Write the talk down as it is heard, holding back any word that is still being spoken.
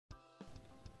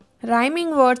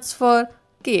Rhyming words for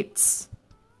kids.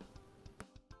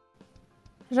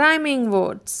 Rhyming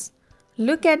words.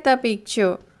 Look at the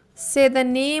picture. Say the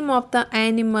name of the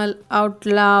animal out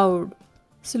loud,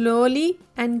 slowly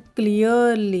and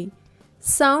clearly.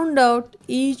 Sound out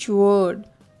each word.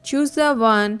 Choose the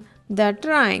one that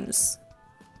rhymes.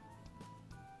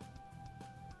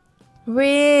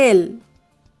 Whale.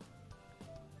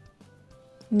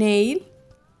 Nail.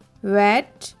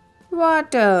 Wet.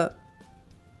 Water.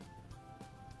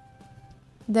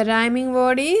 The rhyming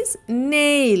word is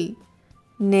nail.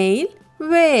 Nail,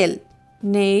 whale.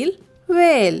 Nail,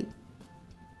 whale.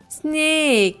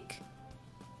 Snake.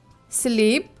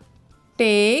 Slip,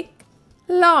 take,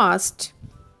 lost.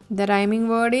 The rhyming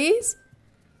word is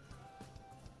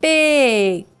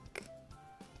take.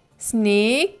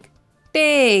 Snake,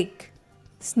 take.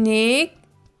 Snake,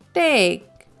 take.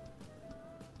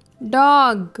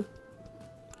 Dog.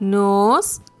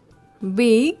 Nose,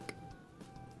 big.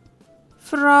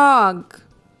 Frog.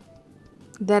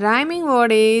 The rhyming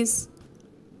word is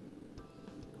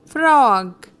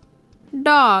frog.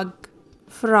 Dog.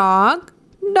 Frog,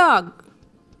 dog.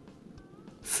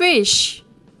 Fish.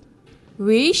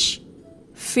 Wish,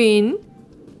 fin,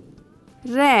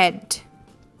 red.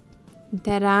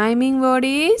 The rhyming word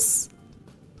is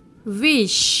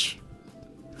wish.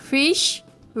 Fish,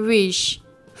 wish.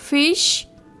 Fish,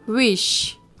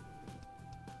 wish.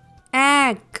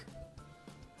 Egg.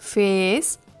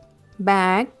 Face,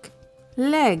 back,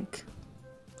 leg.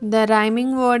 The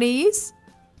rhyming word is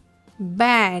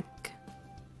back.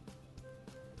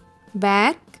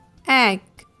 Back, egg.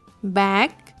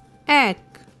 Back, egg.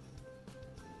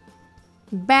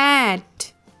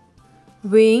 Bat.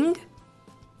 Wing,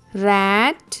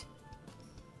 rat,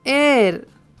 air.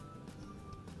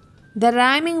 The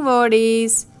rhyming word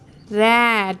is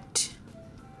rat.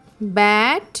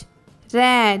 Bat,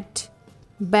 rat.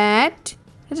 Bat,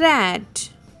 rat.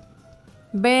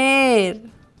 Bear.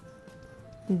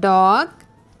 Dog,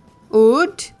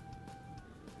 wood,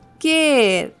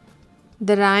 care.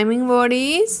 The rhyming word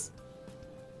is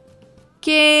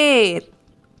care.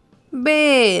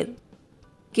 Bear.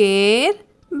 Care,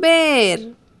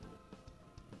 bear.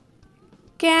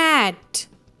 Cat.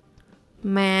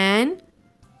 Man,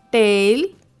 tail,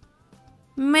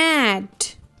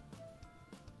 mat.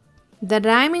 The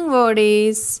rhyming word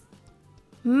is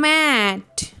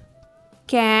mat.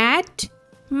 Cat,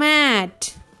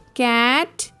 mat.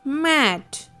 Cat,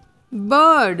 mat.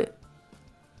 Bird.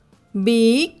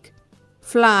 Beak,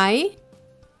 fly,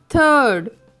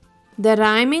 third. The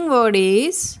rhyming word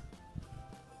is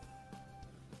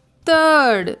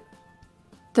third.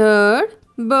 Third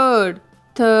bird.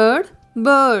 Third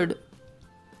bird.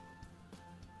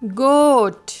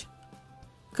 Goat.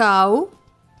 Cow,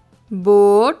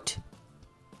 boat,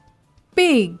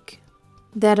 pig.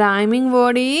 The rhyming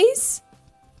word is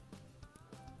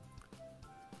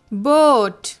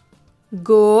boat.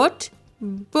 Goat,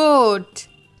 boat.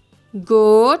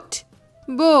 Goat,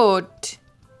 boat.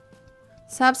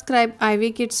 Subscribe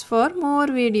Ivy Kids for more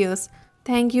videos.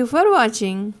 Thank you for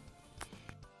watching.